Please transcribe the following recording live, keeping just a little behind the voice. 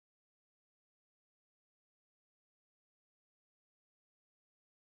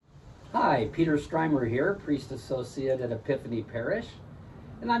Hi, Peter Strimer here, priest associate at Epiphany Parish,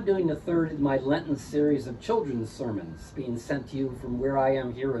 and I'm doing the third in my Lenten series of children's sermons being sent to you from where I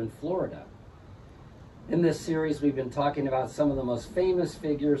am here in Florida. In this series, we've been talking about some of the most famous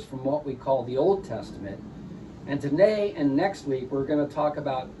figures from what we call the Old Testament, and today and next week we're going to talk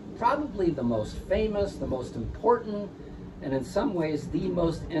about probably the most famous, the most important, and in some ways the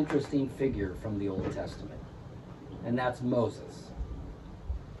most interesting figure from the Old Testament, and that's Moses.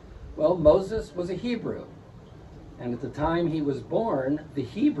 Well, Moses was a Hebrew, and at the time he was born, the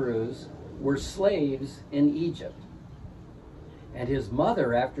Hebrews were slaves in Egypt. And his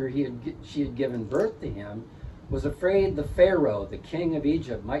mother, after she had given birth to him, was afraid the Pharaoh, the king of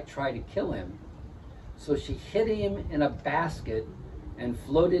Egypt, might try to kill him. So she hid him in a basket and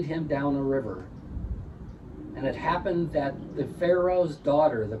floated him down a river. And it happened that the Pharaoh's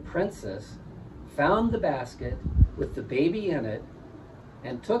daughter, the princess, found the basket with the baby in it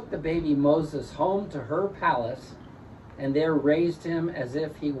and took the baby Moses home to her palace, and there raised him as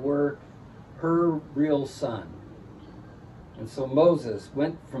if he were her real son. And so Moses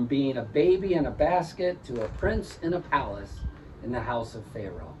went from being a baby in a basket to a prince in a palace in the house of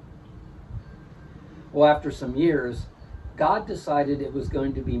Pharaoh. Well, after some years, God decided it was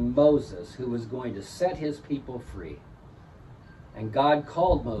going to be Moses who was going to set his people free. And God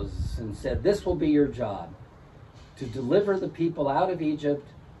called Moses and said, "This will be your job, to deliver the people out of Egypt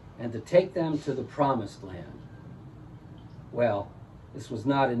and to take them to the promised land." Well, this was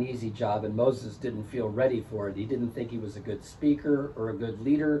not an easy job, and Moses didn't feel ready for it. He didn't think he was a good speaker or a good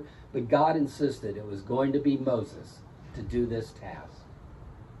leader, but God insisted it was going to be Moses to do this task.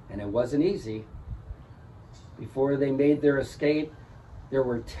 And it wasn't easy. Before they made their escape, there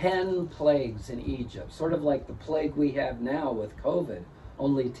were 10 plagues in Egypt, sort of like the plague we have now with COVID,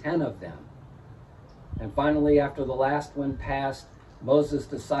 only 10 of them. And finally, after the last one passed, Moses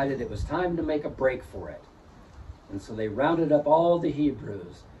decided it was time to make a break for it. And so they rounded up all the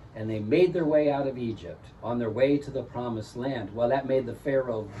Hebrews, and they made their way out of Egypt on their way to the promised land. Well, that made the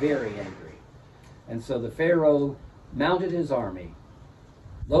Pharaoh very angry. And so the Pharaoh mounted his army,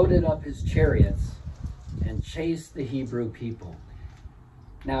 loaded up his chariots, and chased the Hebrew people.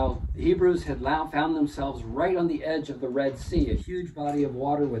 Now, the Hebrews had found themselves right on the edge of the Red Sea, a huge body of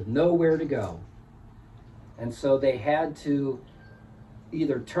water with nowhere to go. And so they had to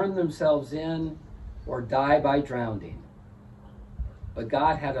either turn themselves in or die by drowning. But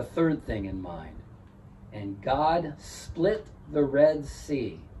God had a third thing in mind. And God split the Red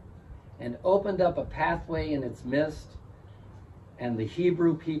Sea and opened up a pathway in its midst, and the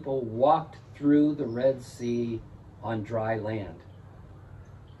Hebrew people walked through the Red Sea on dry land.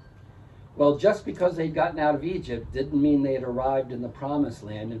 Well, just because they'd gotten out of Egypt didn't mean they had arrived in the promised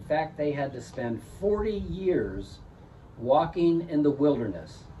land. In fact, they had to spend 40 years walking in the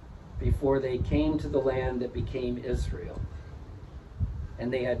wilderness before they came to the land that became Israel.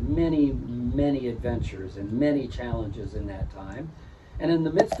 And they had many, many adventures and many challenges in that time. And in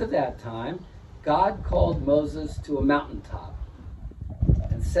the midst of that time, God called Moses to a mountaintop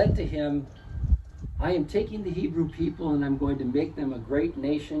and said to him, "I am taking the Hebrew people and I'm going to make them a great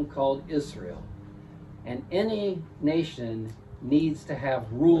nation called Israel. And any nation needs to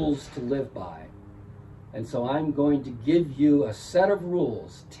have rules to live by. And so I'm going to give you a set of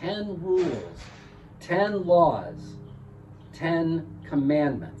rules, 10 rules, 10 laws, 10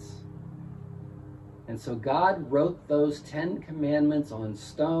 commandments." And so God wrote those 10 commandments on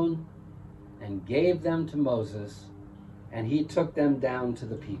stone and gave them to Moses, and he took them down to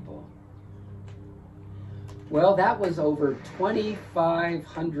the people. Well, that was over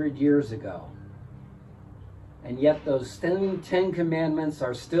 2,500 years ago. And yet those 10 commandments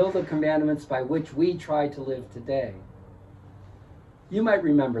are still the commandments by which we try to live today. You might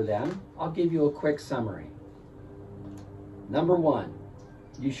remember them. I'll give you a quick summary. Number 1,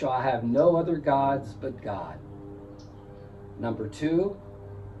 you shall have no other gods but God. Number 2,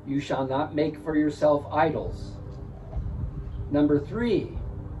 you shall not make for yourself idols. Number 3,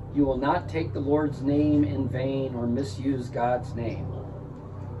 you will not take the Lord's name in vain or misuse God's name.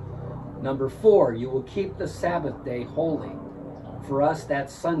 Number 4, you will keep the Sabbath day holy. For us,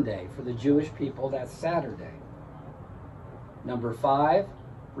 that's Sunday. For the Jewish people, that's Saturday. Number 5,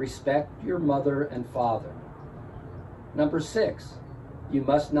 respect your mother and father. Number 6, you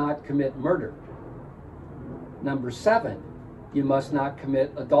must not commit murder. Number 7, you must not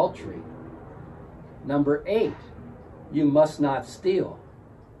commit adultery. Number 8, you must not steal.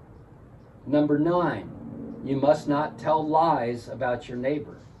 Number 9, you must not tell lies about your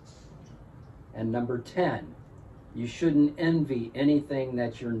neighbor. And number 10, you shouldn't envy anything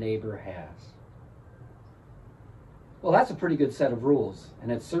that your neighbor has. Well, that's a pretty good set of rules,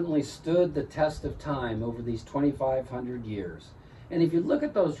 and it certainly stood the test of time over these 2,500 years. And if you look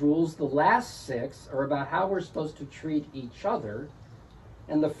at those rules, the last 6 are about how we're supposed to treat each other,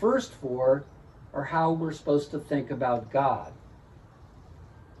 and the first 4 are how we're supposed to think about God.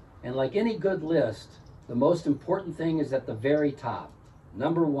 And like any good list, the most important thing is at the very top.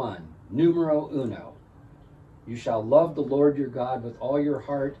 Number 1, numero uno. You shall love the Lord your God with all your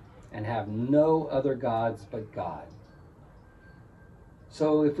heart and have no other gods but God.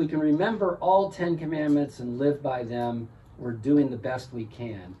 So if we can remember all 10 commandments and live by them, we're doing the best we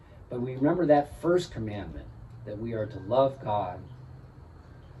can. But we remember that first commandment, that we are to love God.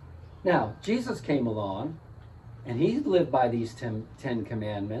 Now, Jesus came along, and he lived by these 10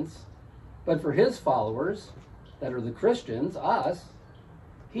 commandments. But for his followers, that are the Christians, us,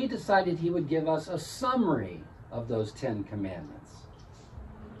 he decided he would give us a summary of those 10 commandments.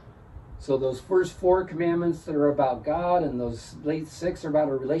 So those first 4 commandments that are about God, and those late 6 are about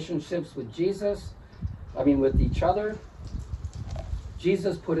our relationships with with each other.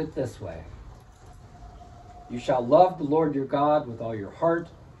 Jesus put it this way: you shall love the Lord your God with all your heart,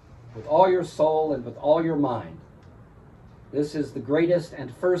 with all your soul, and with all your mind. This is the greatest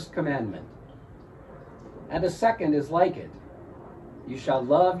and first commandment. And a second is like it: you shall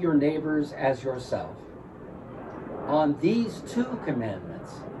love your neighbors as yourself. On these 2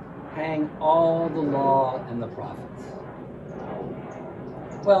 commandments hang all the law and the prophets.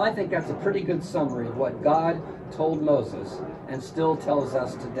 Well, I think that's a pretty good summary of what God told Moses and still tells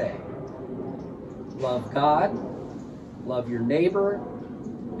us today. Love God, love your neighbor,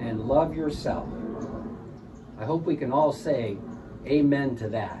 and love yourself. I hope we can all say amen to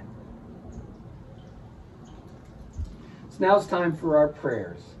that. So now it's time for our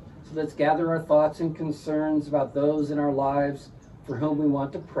prayers. So let's gather our thoughts and concerns about those in our lives for whom we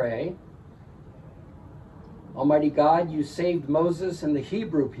want to pray. Almighty God, you saved Moses and the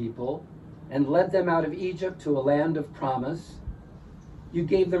Hebrew people and led them out of Egypt to a land of promise. You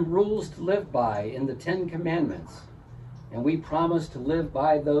gave them rules to live by in the 10 commandments, and we promise to live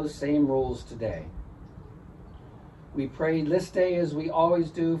by those same rules today. We pray this day, as we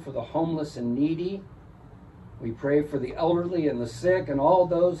always do, for the homeless and needy. We pray for the elderly and the sick and all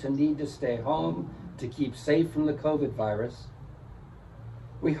those who need to stay home to keep safe from the COVID virus.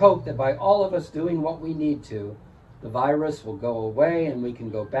 We hope that by all of us doing what we need to, the virus will go away and we can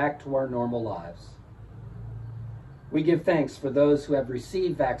go back to our normal lives. We give thanks for those who have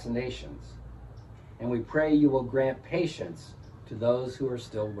received vaccinations, and we pray you will grant patience to those who are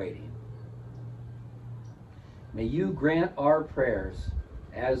still waiting. May you grant our prayers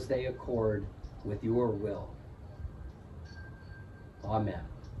as they accord with your will. Amen.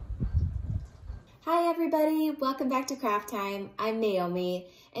 Hi everybody, welcome back to Craft Time. I'm Naomi,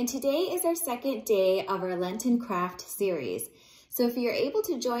 and today is our second day of our Lenten Craft series. So if you're able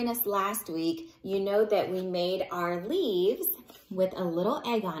to join us last week, you know that we made our leaves with a little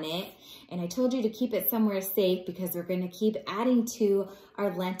egg on it, and I told you to keep it somewhere safe because we're going to keep adding to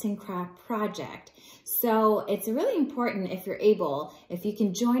our Lenten Craft project. So it's really important, if you're able, if you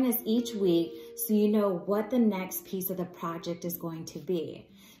can join us each week so you know what the next piece of the project is going to be.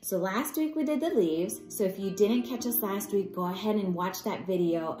 So last week we did the leaves, so if you didn't catch us last week, go ahead and watch that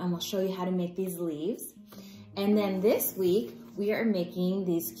video and we'll show you how to make these leaves. And then this week, we are making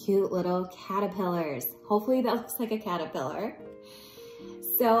these cute little caterpillars. Hopefully that looks like a caterpillar.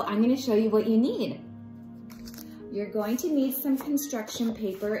 So I'm gonna show you what you need. You're going to need some construction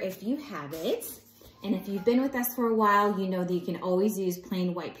paper if you have it. And if you've been with us for a while, you know that you can always use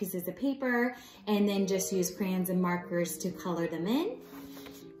plain white pieces of paper and then just use crayons and markers to color them in.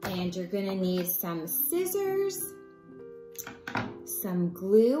 And you're gonna need some scissors, some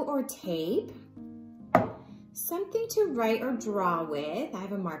glue or tape, something to write or draw with. I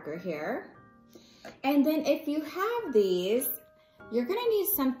have a marker here. And then if you have these, you're gonna need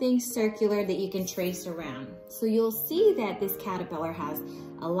something circular that you can trace around. So you'll see that this caterpillar has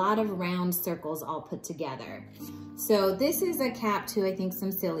a lot of round circles all put together. So this is a cap to, I think,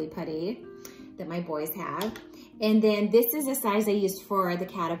 some silly putty that my boys have. And then this is the size I used for the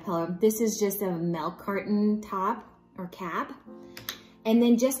caterpillar. This is just a milk carton top or cap. And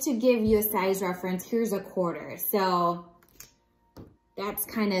then just to give you a size reference, here's a quarter. So that's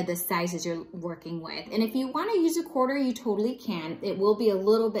kind of the sizes you're working with. And if you want to use a quarter, you totally can. It will be a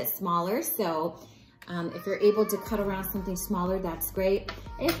little bit smaller. So if you're able to cut around something smaller, that's great.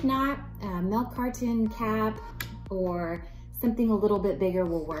 If not, a milk carton cap or something a little bit bigger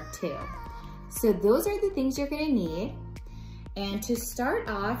will work too. So those are the things you're gonna need. And to start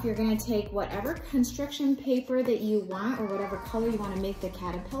off, you're gonna take whatever construction paper that you want or whatever color you wanna make the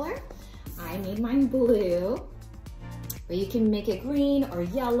caterpillar. I made mine blue. but you can make it green or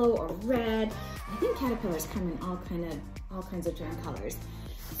yellow or red. I think caterpillars come in all kinds of different colors.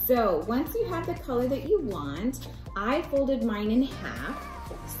 So once you have the color that you want, I folded mine in half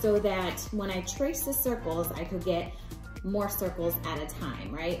so that when I trace the circles, I could get more circles at a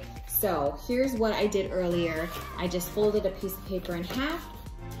time, right? So here's what I did earlier. I just folded a piece of paper in half,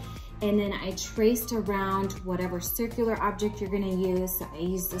 and then I traced around whatever circular object you're gonna use. So I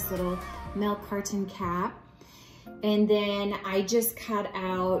used this little milk carton cap, and then I just cut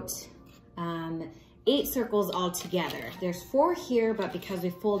out 8 circles all together. There's 4 here, but because we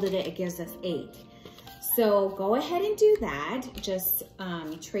folded it, it gives us 8. So go ahead and do that. Just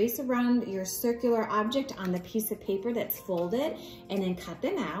trace around your circular object on the piece of paper that's folded, and then cut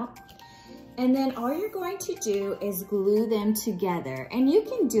them out. And then all you're going to do is glue them together. And you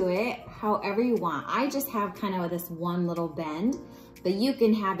can do it however you want. I just have kind of this one little bend, but you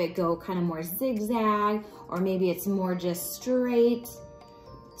can have it go kind of more zigzag, or maybe it's more just straight.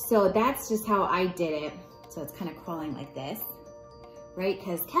 So that's just how I did it. So it's kind of crawling like this, right?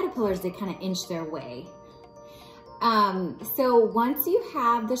 Because caterpillars, they kind of inch their way. So once you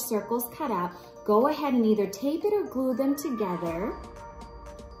have the circles cut out, go ahead and either tape it or glue them together.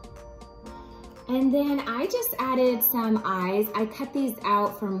 And then I just added some eyes. I cut these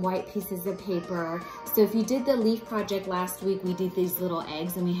out from white pieces of paper. So if you did the leaf project last week, we did these little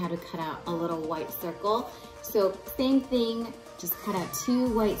eggs and we had to cut out a little white circle. So same thing, just cut out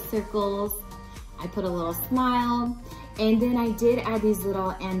 2 white circles. I put a little smile. And then I did add these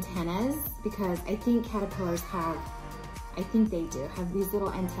little antennas because I think caterpillars have, I think they do have these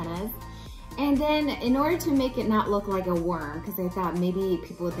little antennas. And then in order to make it not look like a worm, because I thought maybe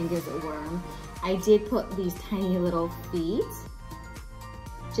people would think it's a worm, I did put these tiny little feet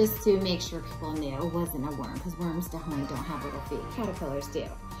just to make sure people knew it wasn't a worm, because worms definitely don't have little feet. Caterpillars do.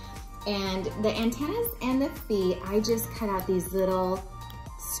 And the antennas and the feet, I just cut out these little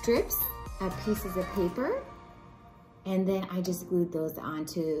strips of pieces of paper, and then I just glued those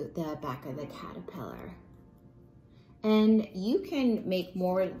onto the back of the caterpillar. And you can make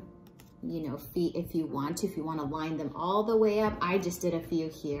more, you know, feet if you want to line them all the way up. I just did a few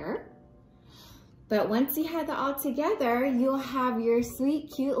here. But once you have it all together, you'll have your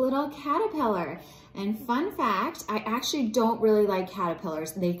sweet, cute little caterpillar. And fun fact, I actually don't really like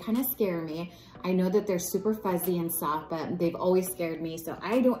caterpillars. They kind of scare me. I know that they're super fuzzy and soft, but they've always scared me. So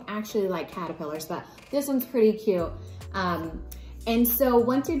I don't actually like caterpillars, but this one's pretty cute. And so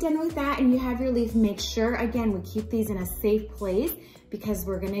once you're done with that and you have your leaf, make sure, again, we keep these in a safe place because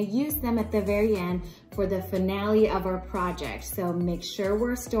we're gonna use them at the very end for the finale of our project. So make sure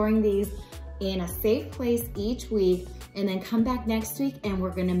we're storing these in a safe place each week, and then come back next week and we're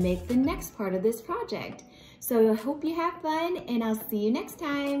gonna make the next part of this project. So I hope you have fun, and I'll see you next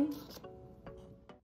time.